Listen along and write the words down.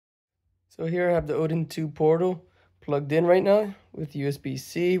So here I have the Odin 2 portal plugged in right now with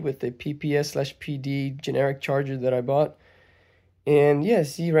USB-C with the PPS/PD generic charger that I bought. And yeah,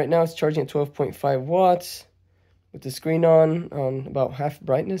 see right now it's charging at 12.5 watts with the screen on about half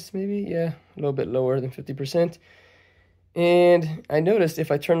brightness maybe. Yeah, a little bit lower than 50%. And I noticed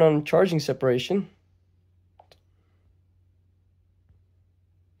if I turn on charging separation,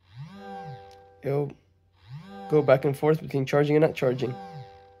 it'll go back and forth between charging and not charging.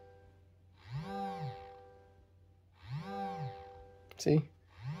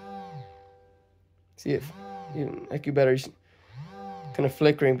 See if even IQ battery's kind of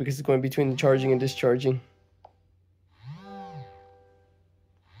flickering because it's going between the charging and discharging.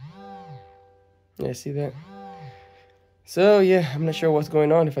 Yeah, see that? So yeah, I'm not sure what's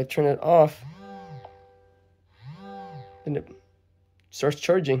going on. If I turn it off, then it starts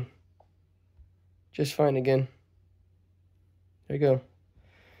charging just fine again. There you go.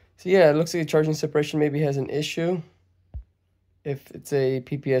 So yeah, it looks like the charging separation maybe has an issue if it's a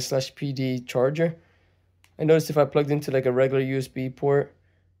PPS/PD charger. I noticed if I plugged into like a regular USB port,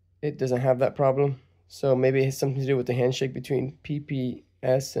 it doesn't have that problem. So maybe it has something to do with the handshake between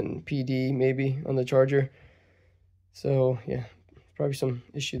PPS and PD maybe on the charger. So yeah, probably some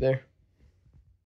issue there.